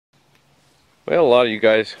Well, a lot of you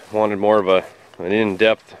guys wanted more of an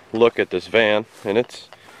in-depth look at this van, and it's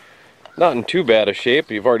not in too bad a shape.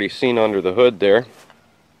 You've already seen under the hood there.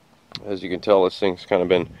 As you can tell, this thing's kind of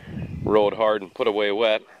been rode hard and put away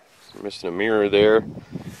wet. Missing a mirror there.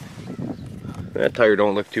 That tire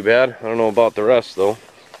don't look too bad. I don't know about the rest though.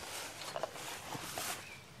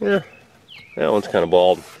 Yeah, that one's kind of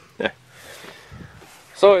bald.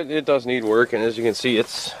 So it does need work, and as you can see,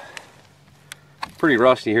 it's pretty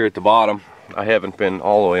rusty here at the bottom. I haven't been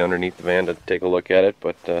all the way underneath the van to take a look at it,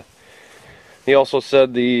 but he also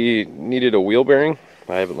said the needed a wheel bearing.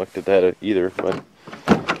 I haven't looked at that either, but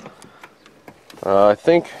I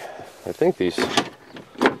think these,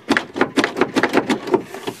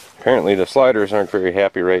 apparently the sliders aren't very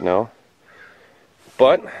happy right now,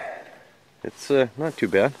 but it's not too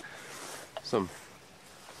bad. Some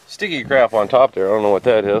sticky crap on top there, I don't know what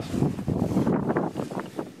that is.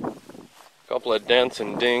 A couple of dents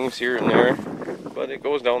and dings here and there, but it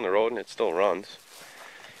goes down the road and it still runs.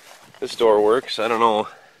 This door works. I don't know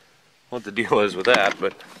what the deal is with that,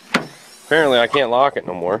 but apparently I can't lock it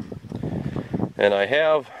no more. And I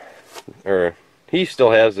have, or he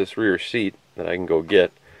still has this rear seat that I can go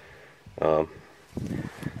get. But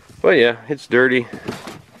yeah, it's dirty.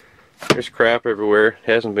 There's crap everywhere. It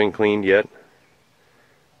hasn't been cleaned yet.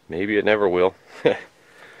 Maybe it never will. I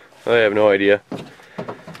have no idea.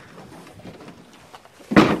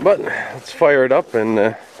 But let's fire it up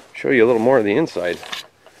and show you a little more of the inside.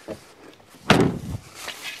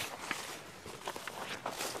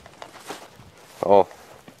 Oh,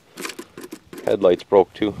 headlights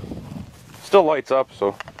broke too. Still lights up,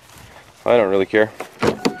 so I don't really care. We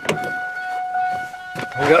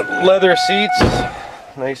got leather seats.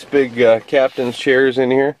 Nice big captain's chairs in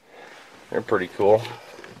here. They're pretty cool.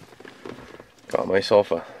 Got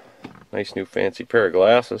myself a nice new fancy pair of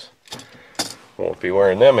glasses. Won't be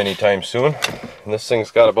wearing them anytime soon. And this thing's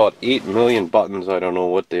got about 8 million buttons. I don't know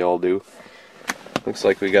what they all do. Looks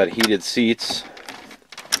like we got heated seats,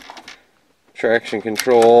 traction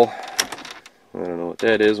control, I don't know what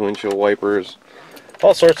that is, windshield wipers,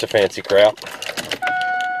 all sorts of fancy crap.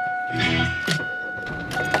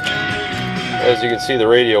 As you can see, the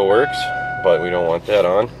radio works, but we don't want that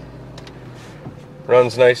on.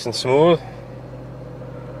 Runs nice and smooth.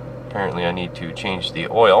 Apparently I need to change the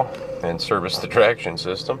oil and service the traction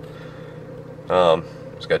system.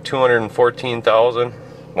 It's got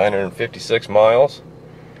 214,956 miles.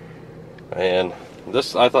 And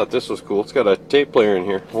this, I thought this was cool. It's got a tape player in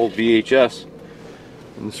here, old VHS.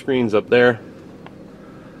 And the screen's up there.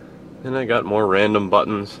 And I got more random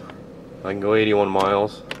buttons. I can go 81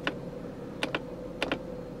 miles.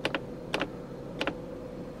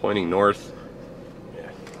 Pointing north. Yeah.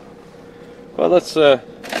 Well, let's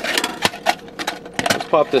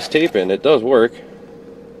pop this tape in. It does work.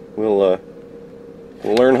 We'll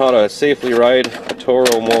learn how to safely ride a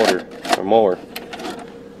Toro mower.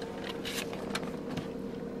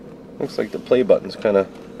 Looks like the play button's kind of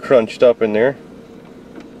crunched up in there,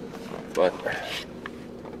 but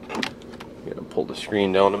I'm gonna pull the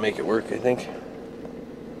screen down to make it work, I think.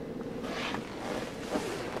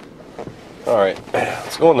 Alright,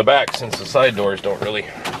 let's go in the back since the side doors don't really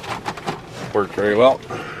work very well.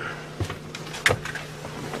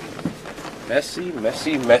 Messy,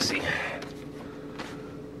 messy, messy.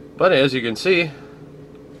 But as you can see,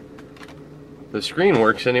 the screen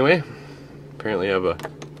works anyway. Apparently I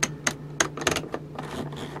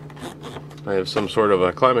have some sort of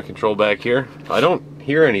a climate control back here. I don't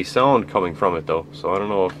hear any sound coming from it though, so I don't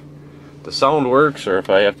know if the sound works or if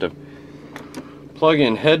I have to plug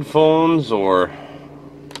in headphones, or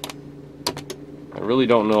I really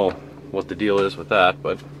don't know what the deal is with that,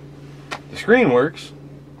 but the screen works.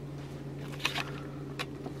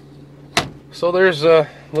 So there's a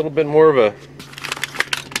little bit more of an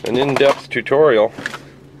in-depth tutorial,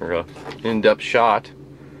 or an in-depth shot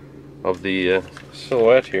of the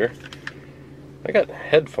Silhouette here. I got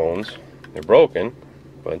headphones. They're broken,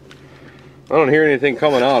 but I don't hear anything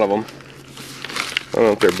coming out of them. I don't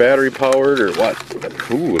know if they're battery powered or what.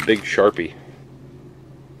 Ooh, a big Sharpie.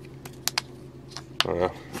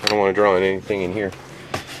 I don't want to draw anything in here.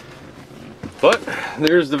 But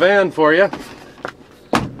there's the van for you.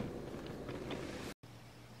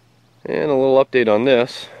 And a little update on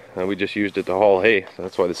this. We just used it to haul hay.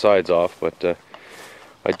 That's why the side's off. But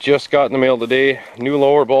I just got in the mail today new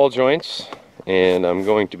lower ball joints, and I'm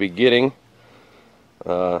going to be getting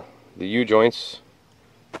the U-joints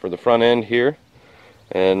for the front end here.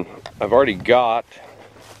 And I've already got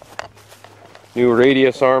new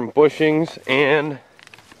radius arm bushings and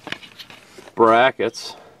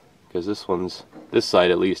brackets, because this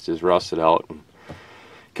side at least is rusted out. And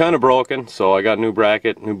kind of broken, so I got a new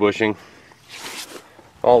bracket, new bushing,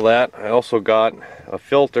 all that. I also got a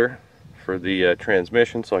filter for the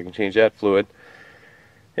transmission, so I can change that fluid.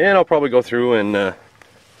 And I'll probably go through and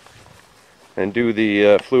do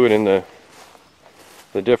the fluid in the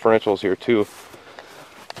differentials here too,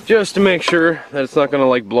 just to make sure that it's not going to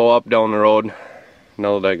like blow up down the road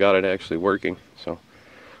now that I got it actually working. So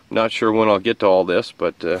not sure when I'll get to all this,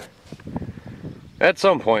 but at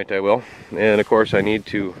some point I will. And of course I need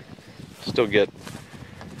to still get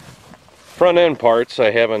front end parts.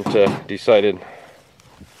 I haven't decided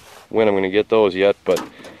when I'm going to get those yet, but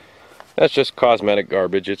that's just cosmetic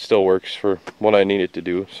garbage. It still works for what I need it to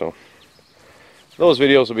do. So those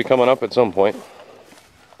videos will be coming up at some point.